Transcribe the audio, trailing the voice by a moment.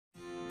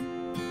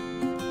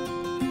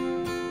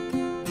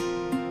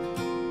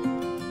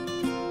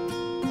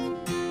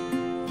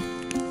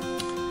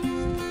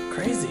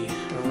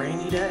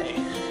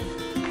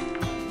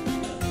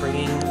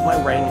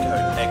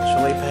raincoat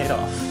actually paid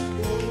off.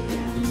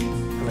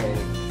 I mean,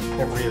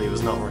 it really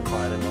was not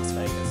required in Las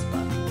Vegas,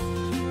 but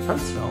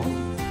Huntsville,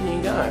 here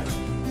you go.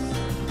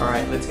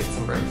 Alright, let's get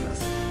some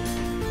breakfast.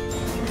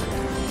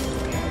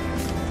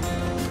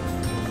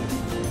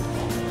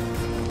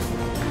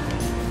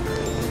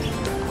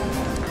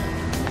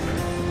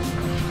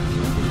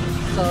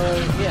 So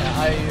yeah,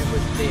 I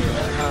was there.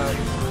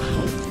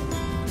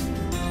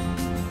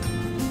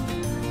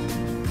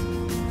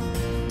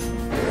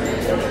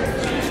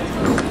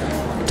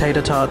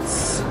 Potato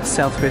tots,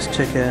 Southwest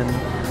chicken,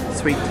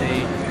 sweet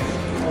tea.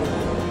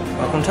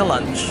 Welcome to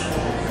lunch.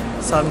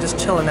 So I'm just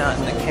chilling out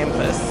in the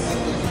campus.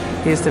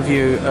 Here's the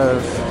view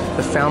of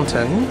the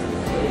fountain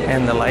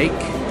and the lake.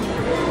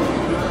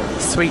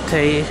 Sweet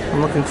tea,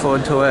 I'm looking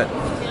forward to it.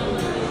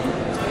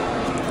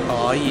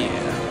 Oh yeah.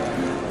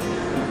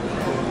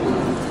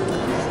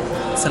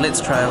 So let's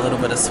try a little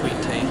bit of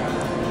sweet tea.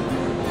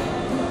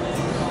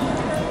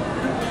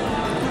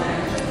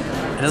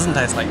 It doesn't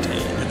taste like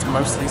tea, it's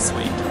mostly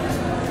sweet.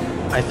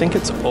 I think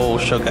it's all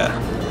sugar.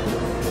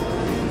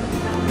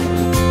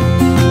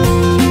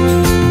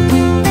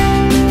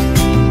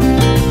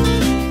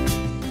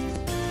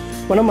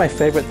 One of my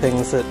favourite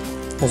things that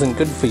isn't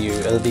good for you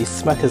are these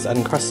Smucker's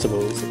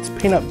Uncrustables. It's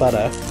peanut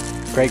butter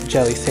grape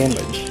jelly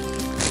sandwich.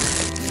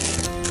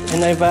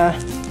 And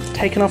they've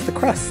taken off the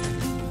crust.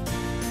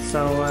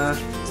 So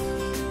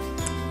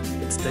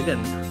it's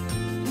digging.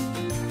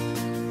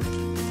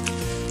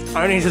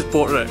 I only just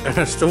bought it and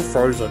it's still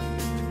frozen.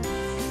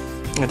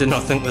 I did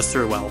not think this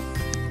through well.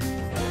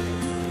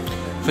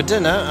 For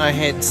dinner, I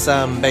had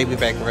some baby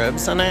back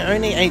ribs, and I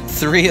only ate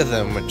 3 of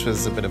them, which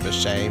was a bit of a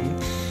shame.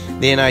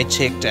 Then I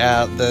checked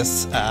out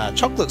this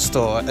chocolate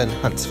store in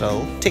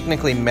Huntsville,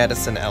 technically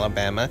Madison,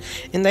 Alabama,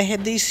 and they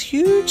had these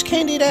huge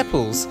candied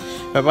apples.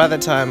 But by the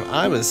time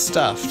I was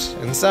stuffed.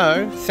 And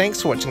so,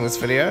 thanks for watching this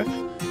video.